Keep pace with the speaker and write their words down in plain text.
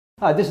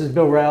Hi, this is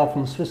Bill Rowell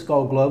from Swiss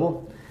Gold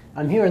Global.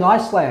 I'm here in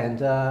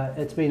Iceland.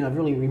 It's been a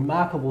really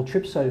remarkable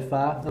trip so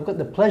far. I've got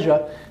the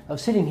pleasure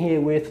of sitting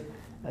here with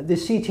the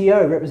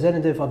CTO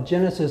representative of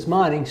Genesis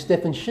Mining,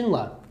 Stefan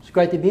Schindler. It's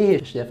great to be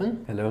here,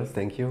 Stefan. Hello,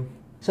 thank you.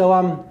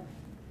 So,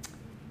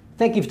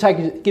 thank you for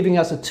giving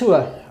us a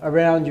tour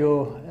around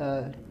your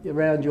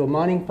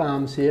mining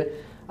farms here.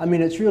 I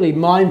mean, it's really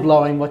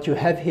mind-blowing what you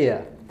have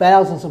here.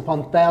 Thousands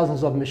upon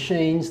thousands of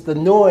machines. The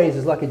noise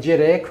is like a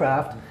jet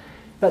aircraft.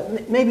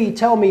 But maybe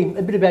tell me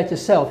a bit about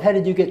yourself. How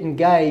did you get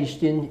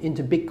engaged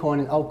into Bitcoin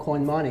and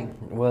altcoin mining?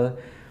 Well,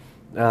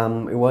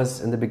 it was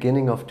in the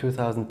beginning of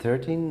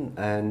 2013,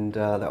 and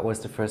that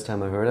was the first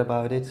time I heard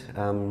about it.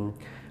 I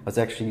was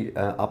actually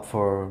up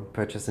for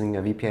purchasing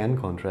a VPN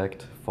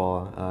contract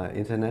for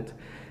internet,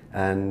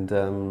 and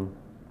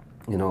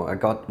you know, I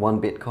got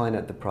one Bitcoin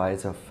at the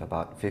price of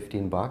about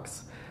 15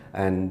 bucks.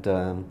 And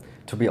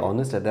to be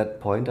honest, at that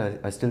point,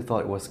 I still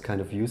thought it was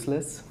kind of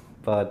useless,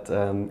 but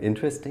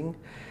interesting.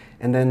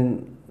 And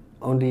then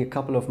only a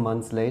couple of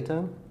months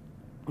later,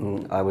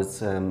 I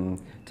was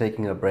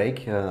taking a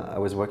break. I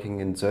was working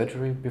in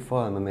surgery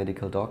before. I'm a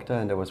medical doctor,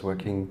 and I was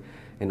working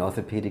in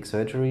orthopedic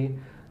surgery.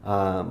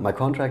 My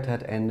contract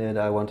had ended.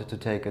 I wanted to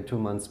take a 2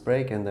 months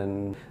break and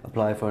then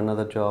apply for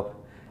another job.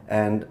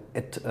 And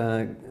it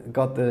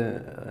got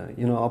the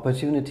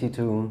opportunity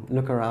to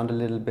look around a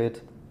little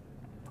bit.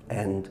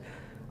 And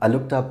I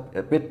looked up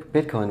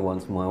Bitcoin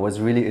once more. I was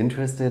really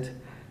interested.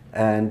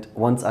 And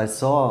once I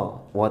saw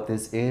what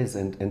this is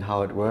and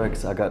how it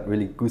works, I got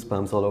really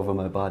goosebumps all over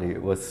my body.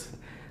 It was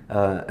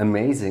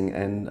amazing,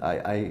 and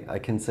I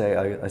can say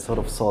I sort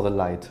of saw the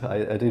light.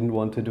 I didn't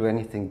want to do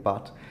anything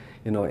but,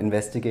 you know,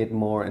 investigate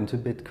more into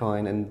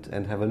Bitcoin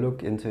and have a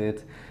look into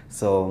it.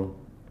 So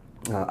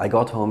I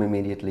got home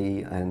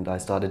immediately, and I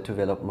started to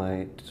develop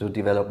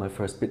my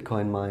first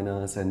Bitcoin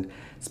miners, and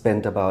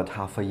spent about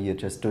half a year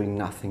just doing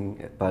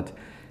nothing but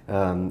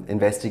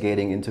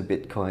investigating into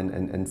Bitcoin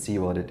and see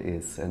what it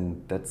is.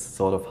 And that's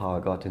sort of how I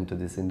got into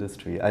this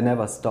industry. I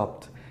never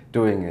stopped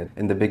doing it.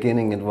 In the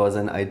beginning it was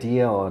an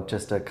idea or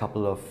just a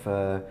couple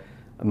of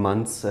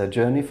months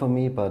journey for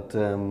me, but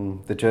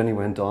the journey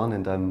went on,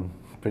 and I'm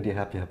pretty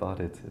happy about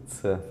it.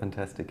 It's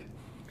fantastic.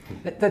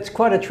 That's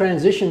quite a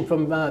transition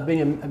from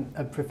being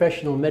a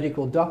professional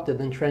medical doctor,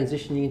 then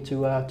transitioning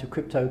into to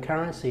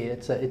cryptocurrency.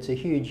 It's a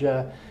huge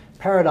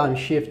paradigm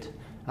shift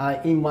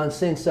in one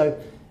sense. So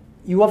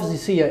you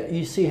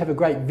obviously have a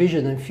great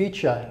vision and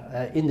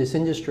future in this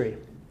industry.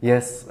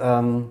 Yes,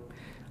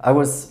 I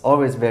was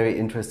always very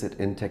interested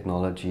in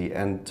technology,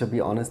 and to be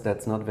honest,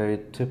 that's not very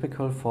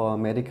typical for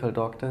medical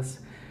doctors.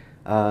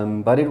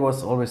 But it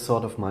was always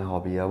sort of my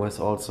hobby. I was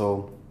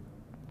also,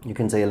 you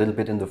can say, a little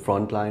bit in the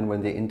front line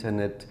when the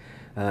internet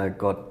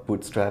got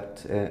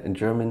bootstrapped in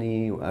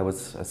Germany. I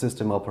was a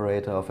system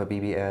operator of a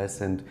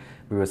BBS, and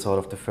we were sort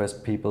of the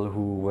first people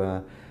who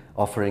were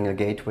offering a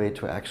gateway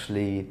to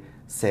actually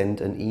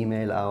send an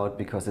email out,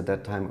 because at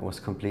that time it was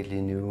completely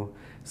new.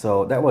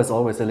 So that was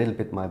always a little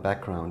bit my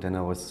background, and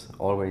I was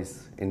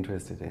always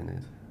interested in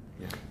it.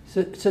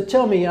 Yeah. So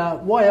tell me,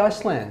 why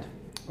Iceland?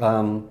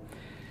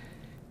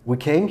 We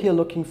came here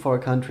looking for a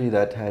country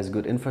that has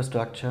good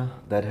infrastructure,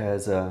 that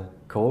has a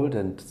cold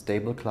and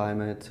stable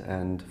climate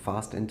and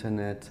fast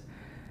internet,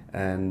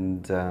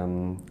 and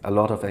a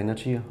lot of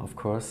energy, of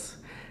course.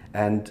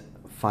 And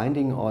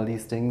finding all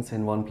these things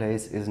in one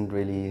place isn't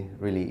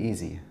really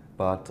easy.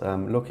 But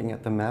looking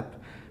at the map,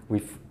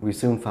 we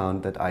soon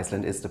found that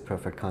Iceland is the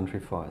perfect country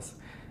for us.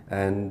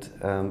 And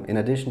in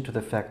addition to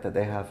the fact that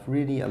they have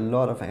really a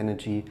lot of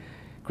energy,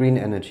 green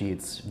energy,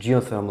 it's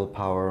geothermal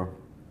power.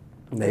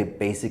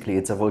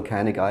 It's a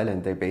volcanic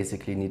island. They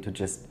basically need to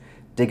just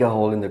dig a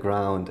hole in the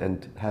ground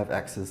and have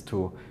access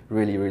to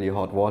really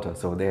hot water.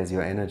 So there's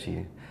your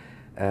energy.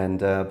 And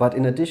but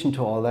in addition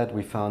to all that,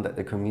 we found that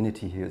the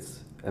community here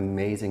is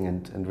amazing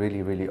and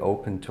really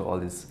open to all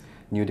this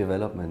new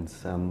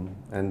developments,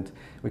 and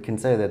we can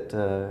say that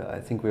I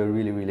think we're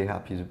really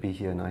happy to be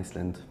here in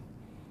Iceland.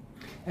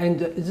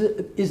 And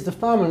is the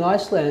farm in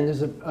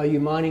Iceland, are you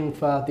mining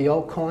for the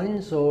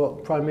altcoins or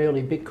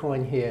primarily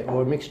Bitcoin here,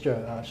 or a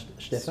mixture,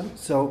 Stefan?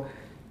 So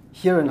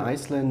here in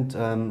Iceland,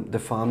 the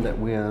farm that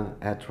we're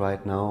at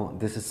right now,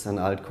 this is an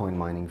altcoin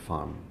mining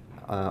farm.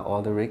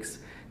 All the rigs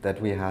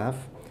that we have,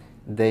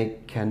 they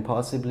can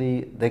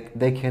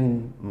they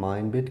can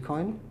mine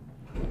Bitcoin.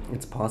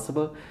 It's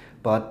possible,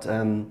 but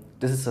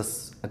this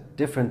is a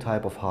different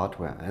type of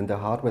hardware, and the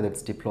hardware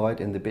that's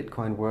deployed in the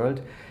Bitcoin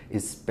world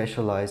is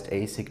specialized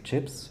ASIC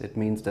chips. It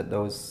means that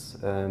those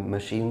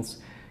machines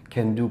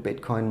can do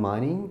Bitcoin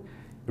mining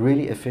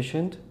really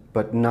efficient,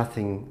 but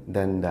nothing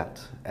than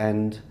that.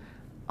 And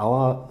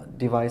our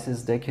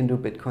devices, they can do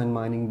Bitcoin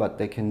mining, but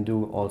they can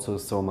do also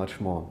so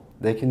much more.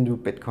 They can do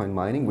Bitcoin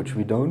mining, which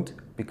we don't,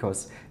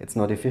 because it's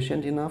not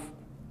efficient enough,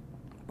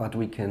 but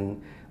we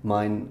can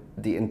mine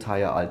the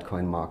entire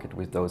altcoin market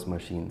with those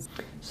machines.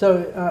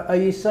 So are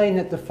you saying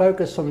that the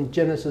focus on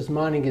Genesis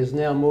Mining is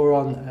now more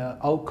on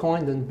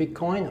altcoin than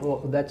Bitcoin,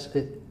 or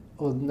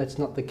that's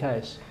not the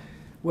case?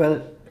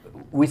 Well,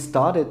 we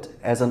started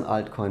as an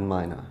altcoin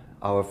miner.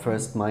 Our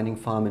first mining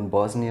farm in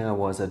Bosnia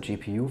was a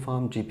GPU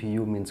farm.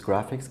 GPU means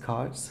graphics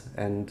cards,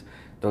 and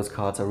those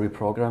cards are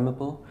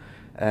reprogrammable.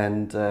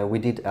 And we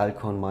did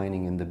Altcoin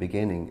mining in the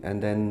beginning.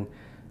 And then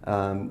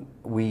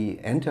we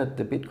entered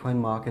the Bitcoin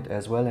market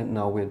as well, and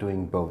now we're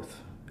doing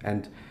both.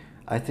 And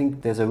I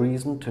think there's a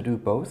reason to do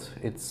both.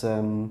 It's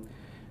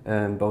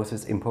both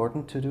is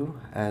important to do,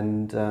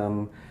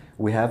 and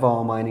we have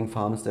our mining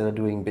farms that are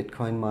doing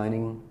Bitcoin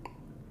mining,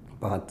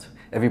 but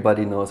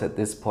everybody knows at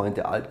this point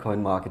the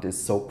altcoin market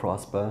is so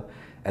prosperous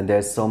and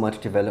there's so much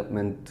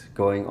development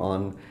going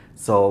on,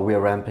 so we're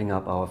ramping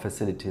up our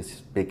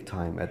facilities big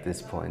time at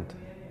this point.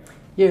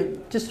 Yeah,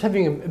 just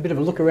having a bit of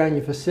a look around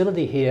your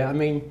facility here, I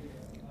mean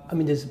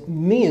there's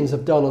millions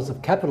of dollars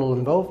of capital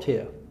involved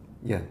here.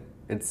 Yeah,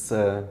 it's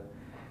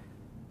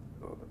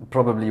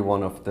probably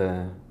one of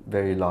the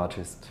very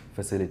largest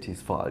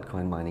facilities for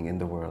altcoin mining in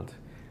the world,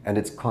 and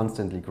it's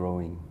constantly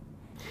growing.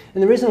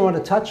 And the reason I want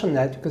to touch on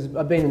that, because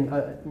I've been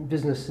in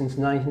business since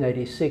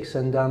 1986,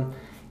 and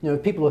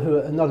people who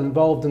are not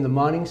involved in the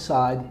mining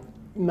side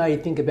may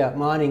think about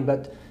mining,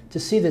 but to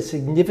see the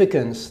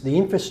significance, the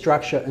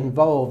infrastructure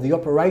involved, the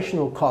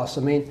operational costs.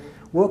 I mean,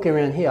 walking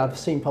around here, I've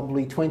seen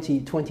probably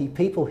 20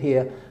 people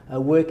here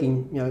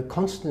working,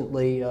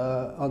 constantly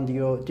on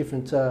your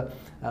different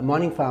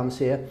mining farms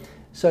here.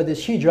 So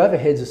there's huge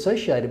overheads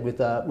associated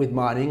with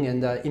mining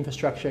and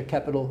infrastructure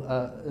capital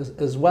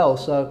as well.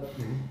 So,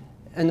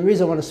 and the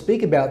reason I want to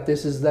speak about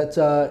this is that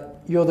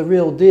you're the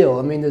real deal.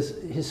 I mean, there's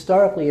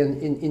historically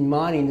in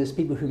mining, there's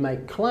people who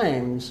make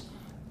claims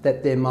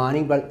that they're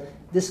mining, but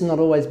this has not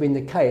always been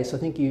the case. I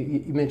think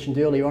you mentioned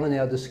earlier on in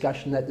our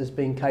discussion that there's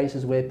been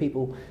cases where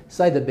people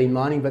say they've been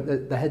mining,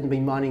 but they hadn't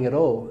been mining at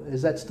all.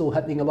 Is that still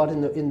happening a lot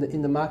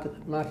in the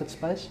market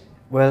space?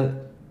 Well,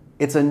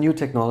 it's a new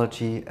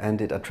technology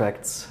and it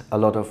attracts a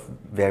lot of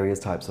various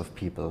types of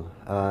people.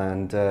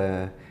 And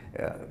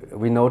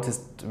we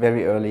noticed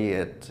very early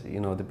at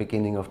the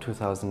beginning of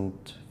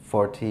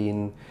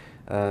 2014,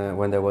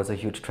 when there was a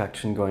huge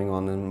traction going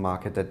on in the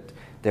market, that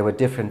there were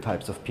different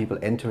types of people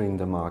entering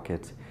the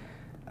market.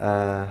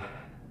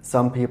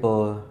 Some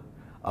people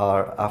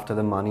are after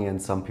the money,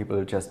 and some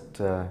people just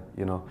are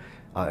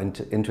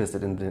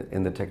interested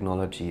in the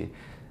technology.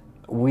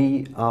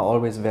 We are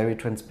always very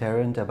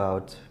transparent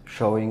about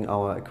showing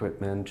our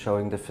equipment,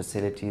 showing the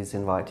facilities,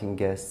 inviting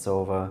guests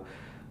over.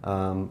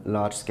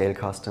 Large-scale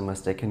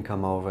customers, they can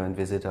come over and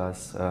visit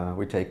us.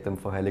 We take them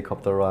for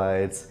helicopter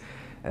rides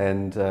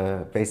and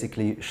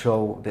basically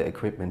show the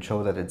equipment,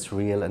 show that it's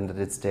real and that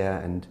it's there.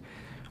 And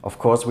of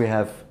course we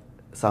have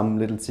some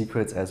little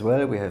secrets as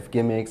well. We have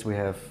gimmicks, we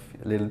have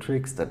little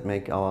tricks that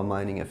make our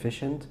mining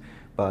efficient,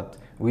 but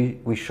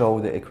we show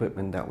the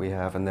equipment that we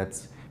have, and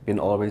that's been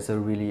always a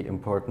really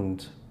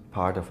important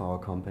part of our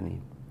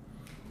company.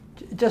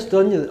 Just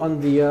on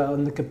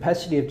the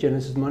capacity of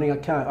Genesis Mining,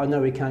 I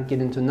know we can't get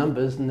into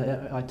numbers, and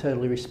I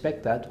totally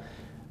respect that.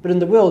 But in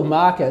the world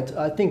market,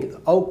 I think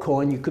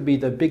Altcoin, you could be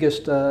the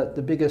biggest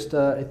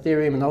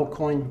Ethereum and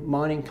Altcoin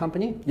mining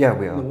company. Yeah,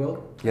 we are. In the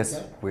world. Yes,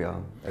 yeah. We are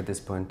at this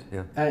point.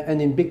 Yeah.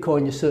 And in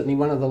Bitcoin, you're certainly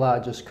one of the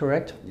largest,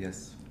 correct?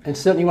 Yes. And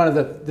certainly one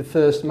of the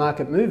first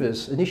market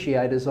movers,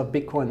 initiators of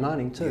Bitcoin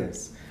mining too.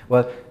 Yes.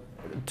 Well,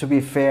 to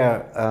be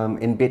fair,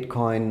 in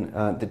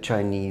Bitcoin, the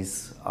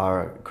Chinese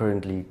are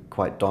currently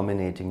quite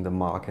dominating the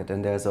market,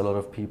 and there's a lot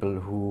of people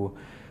who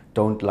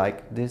don't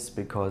like this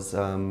because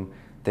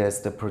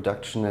there's the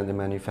production and the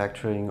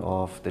manufacturing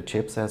of the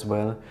chips as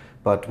well.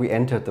 But we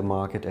entered the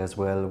market as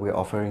well. We're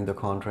offering the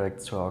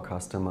contracts to our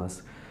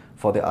customers.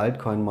 For the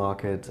altcoin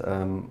market,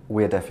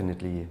 we're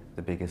definitely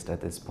the biggest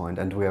at this point,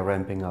 and we're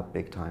ramping up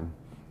big time.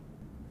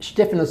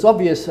 Stefan, it's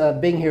obvious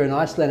being here in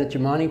Iceland at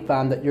your mining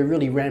farm that you're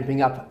really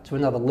ramping up to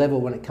another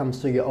level when it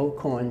comes to your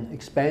altcoin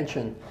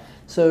expansion.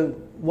 So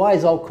why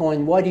is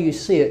altcoin, why do you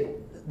see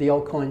the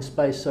altcoin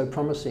space so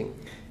promising?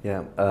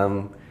 Yeah,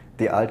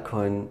 the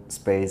altcoin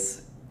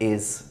space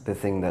is the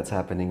thing that's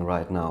happening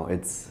right now.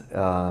 It's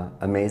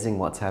amazing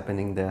what's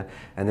happening there,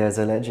 and there's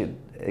a legit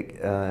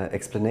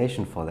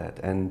explanation for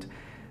that. And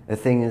the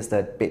thing is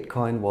that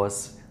Bitcoin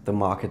was the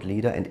market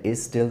leader and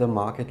is still the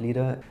market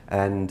leader,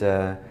 and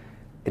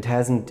it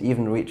hasn't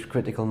even reached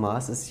critical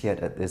masses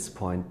yet at this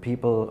point.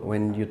 People,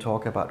 when you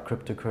talk about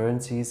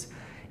cryptocurrencies,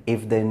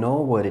 if they know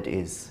what it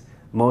is,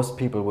 most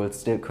people will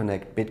still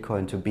connect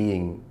Bitcoin to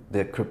being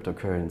the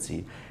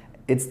cryptocurrency.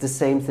 It's the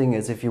same thing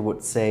as if you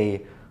would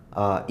say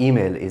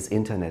email is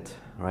internet,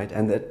 right?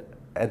 And that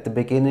at the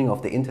beginning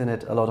of the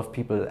internet, a lot of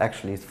people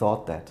actually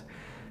thought that.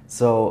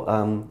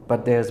 So,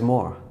 but there's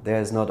more.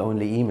 There's not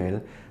only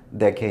email.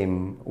 There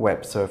came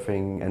web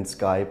surfing and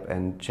Skype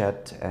and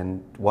chat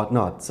and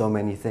whatnot, so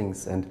many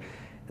things. And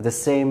the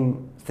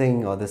same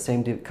thing, or the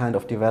same kind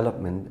of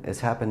development,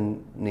 is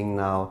happening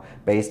now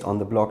based on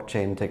the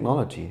blockchain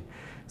technology.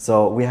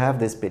 So we have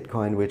this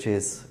Bitcoin, which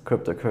is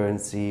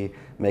cryptocurrency,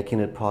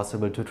 making it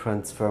possible to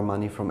transfer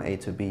money from A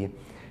to B.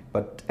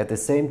 But at the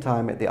same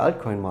time, at the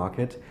altcoin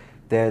market,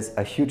 there's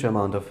a huge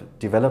amount of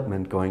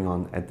development going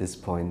on at this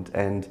point,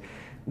 and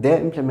they're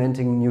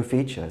implementing new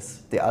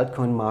features. The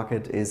altcoin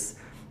market is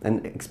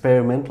an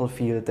experimental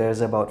field.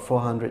 There's about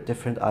 400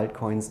 different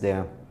altcoins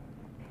there.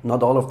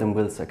 Not all of them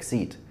will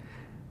succeed.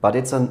 But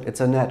it's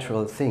a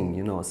natural thing,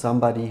 you know.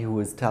 Somebody who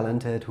is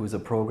talented, who is a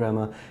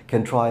programmer,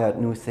 can try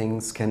out new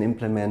things, can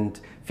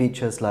implement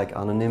features like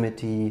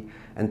anonymity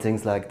and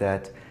things like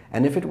that.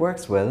 And if it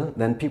works well,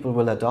 then people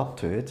will adopt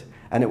to it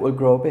and it will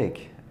grow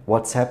big.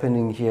 What's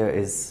happening here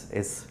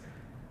is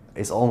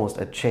almost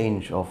a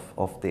change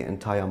of the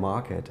entire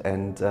market.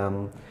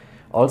 And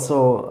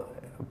also,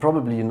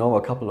 probably you know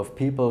a couple of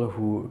people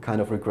who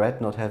kind of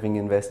regret not having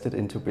invested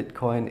into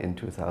Bitcoin in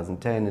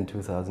 2010 and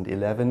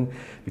 2011,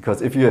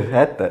 because if you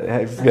had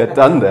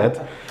done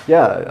that,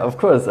 yeah, of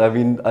course. I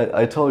mean,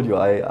 I told you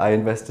I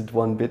invested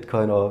one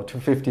Bitcoin or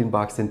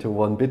 $15 into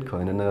one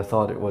Bitcoin, and I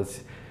thought it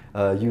was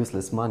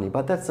useless money.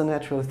 But that's a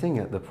natural thing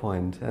at the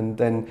point. And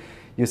then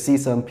you see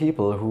some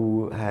people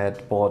who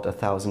had bought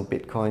 1,000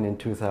 Bitcoin in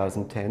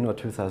 2010 or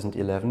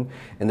 2011,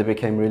 and they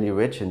became really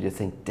rich, and you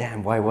think,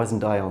 damn, why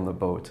wasn't I on the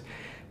boat?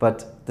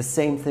 But the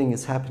same thing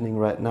is happening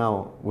right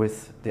now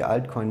with the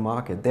altcoin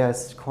market.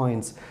 There's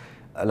coins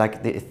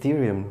like the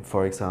Ethereum,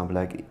 for example,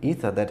 like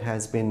Ether, that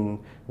has been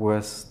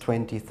worth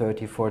 20,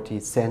 30,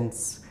 40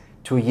 cents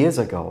 2 years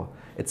ago.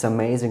 It's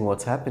amazing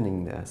what's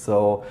happening there.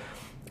 So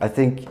I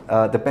think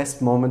the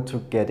best moment to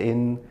get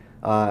into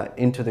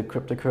the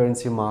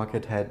cryptocurrency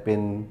market had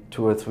been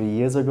 2 or 3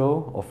 years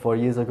ago or 4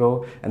 years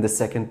ago, and the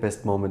second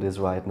best moment is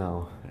right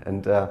now.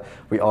 And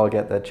we all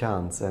get that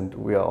chance, and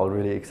we are all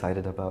really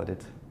excited about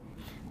it.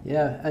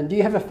 Yeah, and do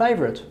you have a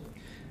favorite?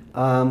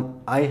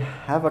 I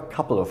have a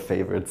couple of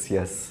favorites,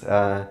 yes.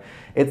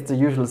 It's the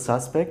usual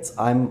suspects.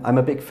 I'm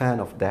a big fan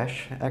of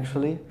Dash,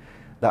 actually.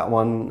 That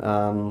one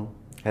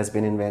has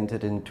been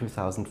invented in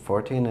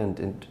 2014, and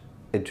it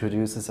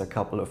introduces a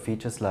couple of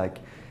features like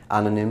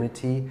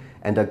anonymity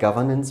and a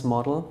governance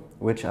model,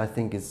 which I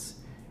think is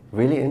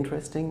really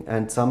interesting.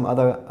 And some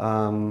other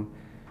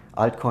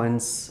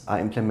altcoins are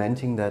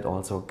implementing that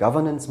also.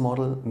 Governance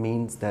model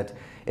means that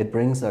it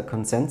brings a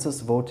consensus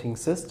voting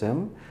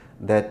system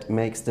that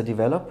makes the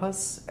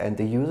developers and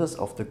the users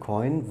of the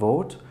coin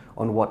vote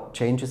on what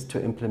changes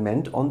to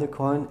implement on the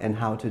coin and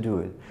how to do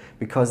it.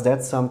 Because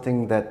that's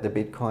something that the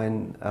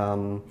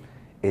Bitcoin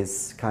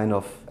is kind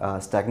of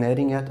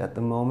stagnating at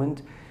the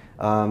moment.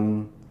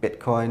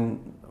 Bitcoin,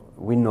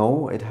 we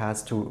know it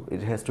has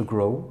to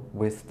grow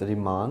with the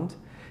demand.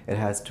 It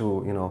has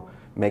to, you know,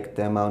 make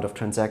the amount of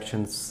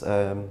transactions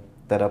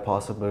that are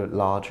possible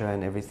larger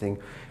and everything.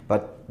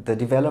 But the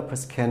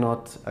developers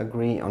cannot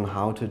agree on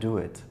how to do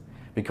it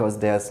because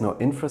there's no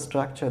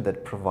infrastructure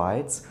that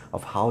provides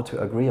of how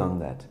to agree on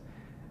that.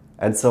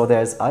 And so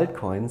there's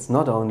altcoins,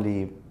 not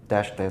only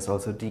Dash, there's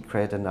also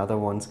Decred and other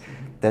ones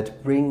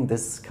that bring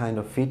this kind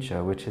of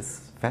feature, which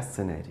is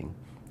fascinating.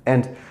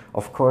 And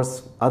of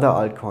course, other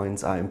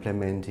altcoins are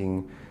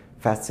implementing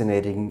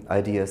fascinating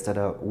ideas that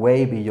are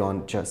way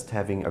beyond just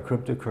having a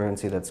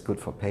cryptocurrency that's good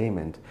for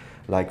payment.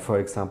 Like, for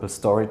example,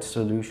 storage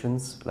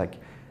solutions, like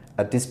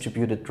a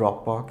distributed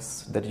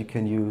Dropbox that you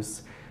can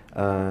use,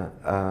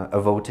 a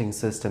voting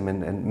system,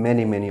 and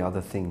many, many other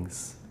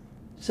things.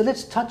 So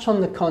let's touch on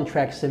the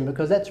contracts then,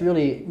 because that's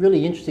really,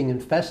 really interesting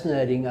and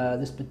fascinating,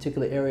 this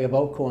particular area of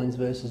altcoins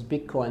versus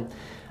Bitcoin.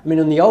 I mean,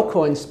 in the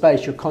altcoin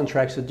space, your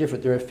contracts are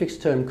different. They're a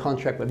fixed term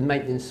contract with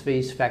maintenance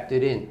fees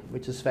factored in,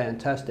 which is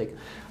fantastic.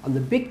 On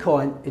the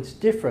Bitcoin, it's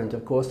different,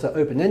 of course. They're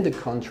open-ended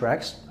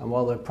contracts, and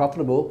while they're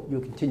profitable,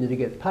 you'll continue to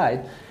get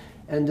paid.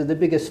 And the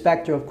biggest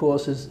factor, of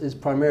course, is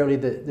primarily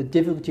the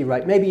difficulty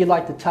rate. Maybe you'd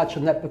like to touch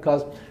on that,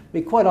 because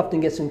we quite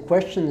often get some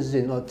questions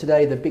in. Like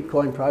today, the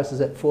Bitcoin price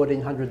is at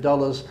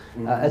 $1,400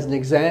 as an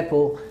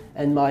example,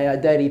 and my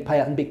daily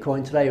payout in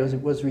Bitcoin today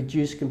was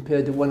reduced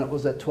compared to when it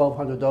was at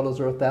 $1,200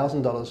 or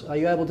 $1,000. Are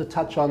you able to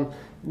touch on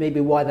maybe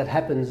why that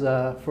happens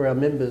for our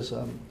members,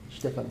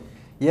 Stefan?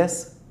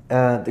 Yes,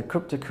 the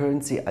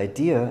cryptocurrency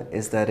idea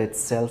is that it's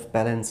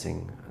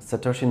self-balancing.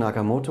 Satoshi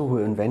Nakamoto, who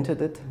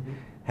invented it,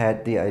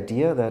 had the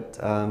idea that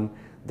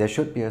there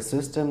should be a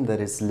system that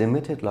is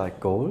limited like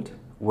gold,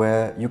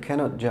 where you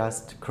cannot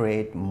just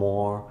create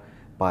more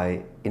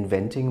by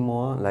inventing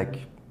more, like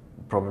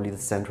probably the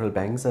central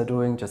banks are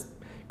doing, just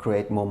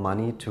create more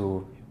money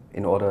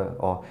in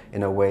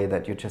a way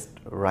that you just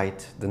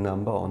write the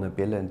number on a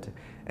bill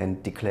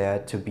and declare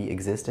it to be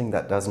existing.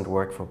 That doesn't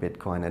work for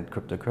Bitcoin and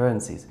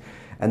cryptocurrencies.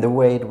 And the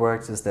way it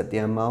works is that the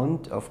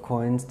amount of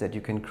coins that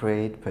you can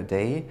create per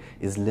day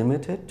is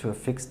limited to a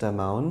fixed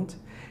amount,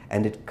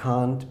 and it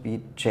can't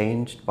be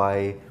changed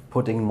by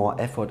putting more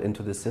effort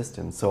into the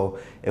system. So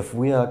if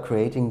we are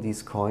creating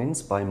these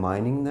coins by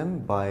mining them,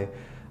 by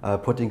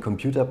putting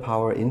computer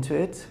power into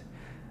it,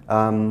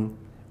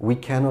 we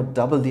cannot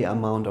double the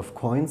amount of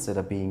coins that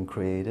are being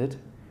created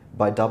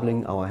by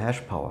doubling our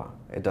hash power.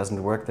 It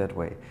doesn't work that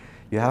way.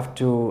 You have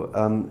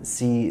to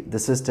see the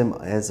system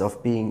as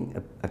of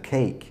being a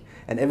cake,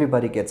 and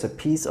everybody gets a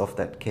piece of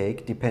that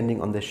cake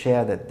depending on the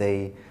share that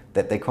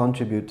they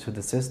contribute to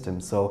the system.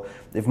 So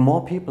if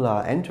more people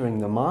are entering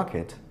the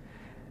market,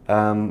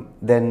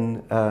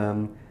 then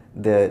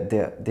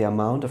the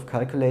amount of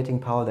calculating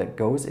power that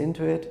goes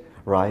into it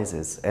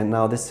rises. And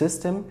now the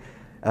system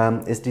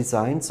is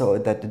designed so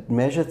that it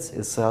measures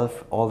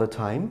itself all the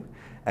time.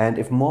 And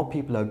if more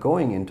people are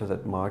going into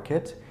that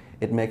market,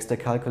 it makes the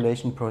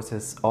calculation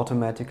process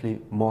automatically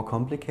more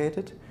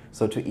complicated,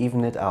 so to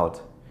even it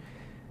out.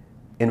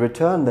 In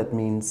return, that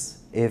means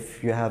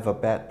if you have a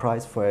bad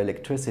price for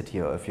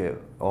electricity,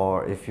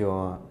 or if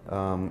your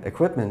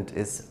equipment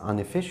is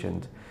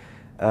inefficient,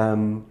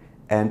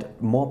 and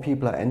more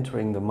people are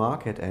entering the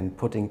market and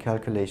putting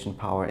calculation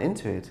power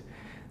into it,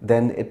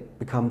 then it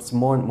becomes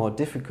more and more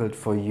difficult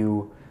for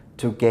you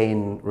to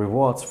gain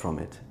rewards from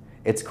it.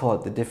 It's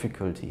called the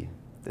difficulty.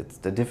 It's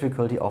the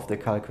difficulty of the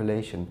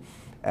calculation.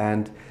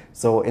 And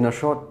so in a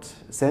short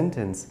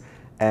sentence,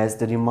 as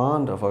the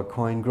demand of a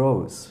coin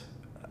grows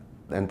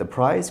and the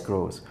price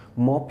grows,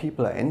 more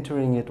people are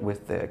entering it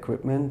with their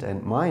equipment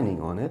and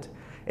mining on it.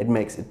 It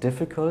makes it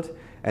difficult,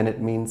 and it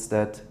means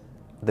that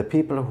the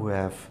people who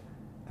have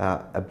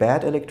a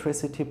bad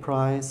electricity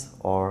price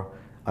or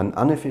an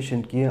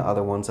inefficient gear are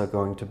the ones are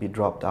going to be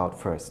dropped out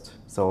first.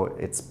 So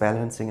it's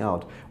balancing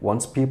out.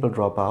 Once people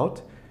drop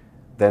out,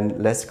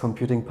 then less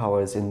computing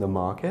power is in the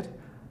market,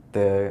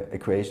 the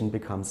equation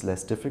becomes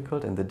less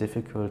difficult and the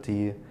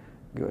difficulty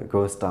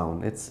goes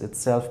down. It's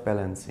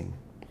self-balancing.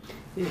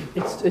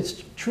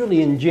 It's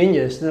truly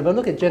ingenious. And if I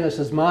look at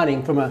Genesis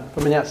Mining from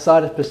an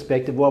outsider's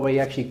perspective, while we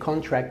actually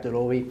contracted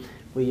or we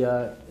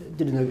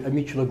did a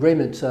mutual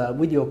agreement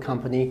with your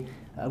company,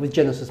 with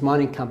Genesis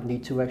Mining Company,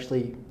 to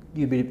actually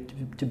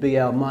to be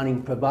our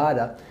mining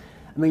provider.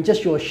 I mean,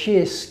 just your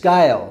sheer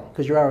scale,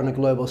 because you are on a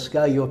global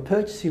scale, your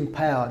purchasing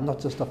power,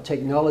 not just of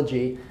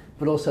technology,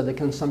 but also the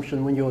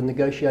consumption when you're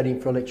negotiating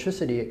for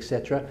electricity,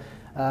 etc.,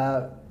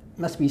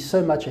 must be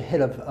so much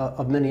ahead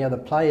of many other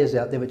players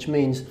out there, which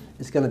means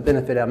it's going to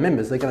benefit our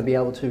members. They're going to be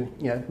able to,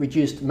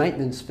 reduced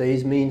maintenance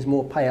fees means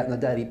more payout on a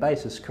daily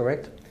basis,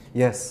 correct?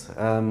 Yes.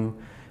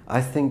 I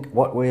think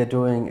what we are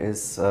doing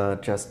is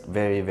just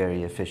very,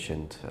 very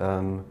efficient.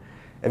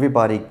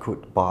 Everybody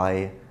could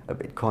buy a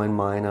Bitcoin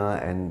miner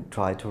and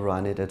try to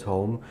run it at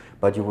home,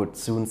 but you would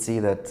soon see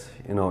that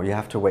you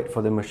have to wait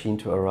for the machine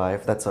to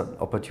arrive. That's an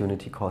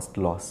opportunity cost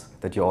loss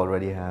that you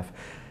already have.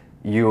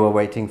 You are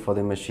waiting for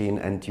the machine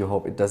and you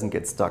hope it doesn't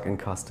get stuck in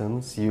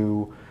customs.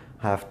 You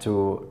have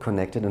to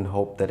connect it and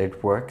hope that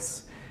it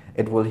works.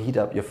 It will heat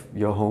up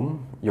your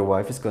home. Your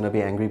wife is going to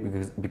be angry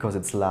because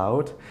it's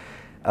loud.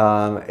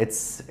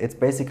 It's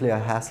basically a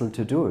hassle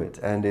to do it,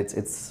 and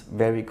it's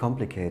very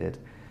complicated.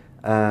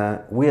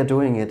 We are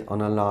doing it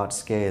on a large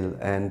scale,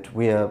 and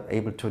we are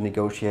able to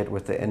negotiate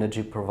with the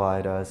energy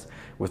providers,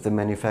 with the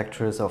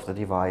manufacturers of the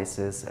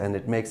devices, and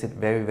it makes it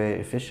very, very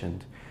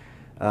efficient.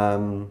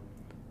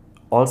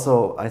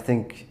 Also, I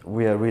think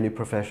we are really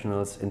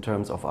professionals in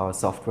terms of our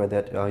software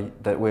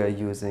that we are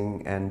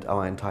using and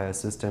our entire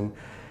system.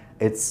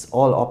 It's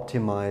all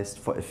optimized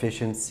for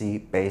efficiency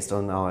based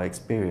on our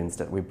experience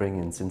that we bring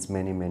in since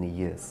many, many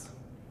years.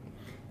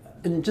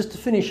 And just to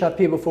finish up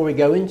here before we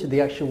go into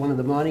the actual one of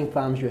the mining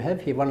farms you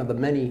have here, one of the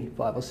many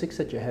 5 or 6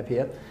 that you have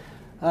here,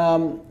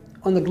 on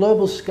the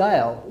global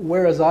scale,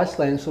 where is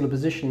Iceland sort of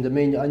positioned? I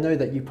mean, I know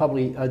that you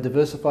probably are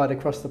diversified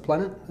across the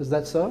planet. Is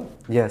that so?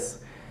 Yes.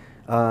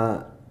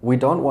 We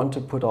don't want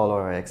to put all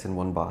our eggs in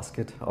one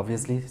basket,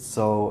 obviously.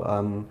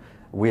 So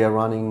we are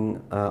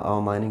running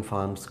our mining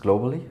farms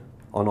globally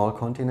on all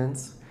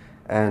continents,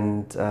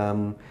 and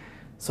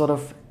sort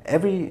of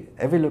every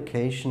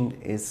location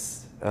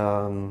is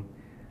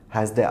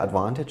has their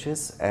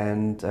advantages,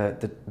 and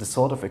the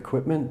sort of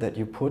equipment that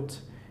you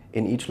put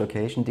in each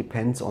location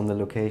depends on the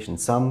location.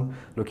 Some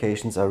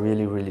locations are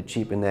really, really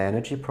cheap in their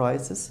energy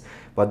prices,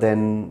 but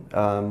then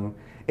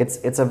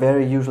it's a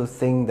very usual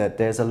thing that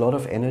there's a lot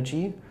of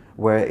energy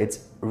where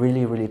it's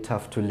really, really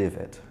tough to live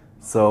at.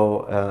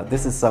 So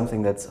this is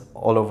something that's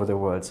all over the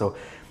world. So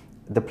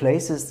the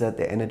places that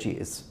the energy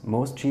is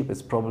most cheap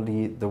is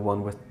probably the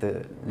one with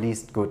the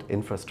least good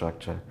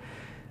infrastructure.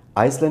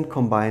 Iceland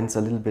combines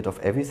a little bit of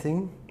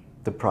everything.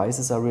 The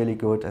prices are really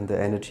good and the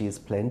energy is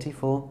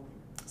plentiful.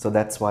 So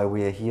that's why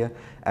we are here.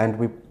 And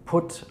we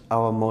put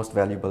our most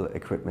valuable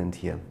equipment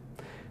here.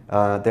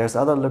 There's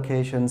other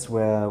locations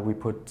where we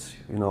put,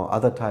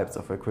 other types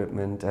of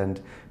equipment,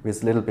 and we're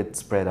a little bit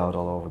spread out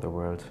all over the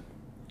world.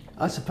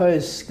 I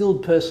suppose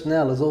skilled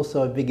personnel is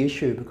also a big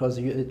issue because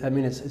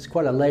it's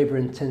quite a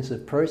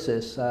labour-intensive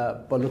process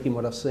by looking at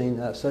what I've seen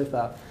so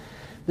far.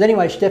 But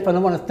anyway, Stefan, I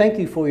want to thank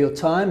you for your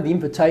time, the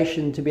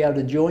invitation to be able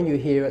to join you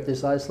here at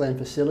this Iceland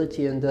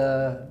facility, and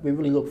we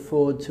really look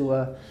forward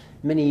to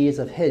many years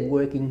ahead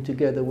working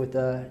together with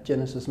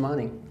Genesis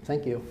Mining.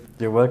 Thank you.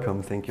 You're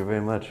welcome. Thank you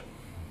very much.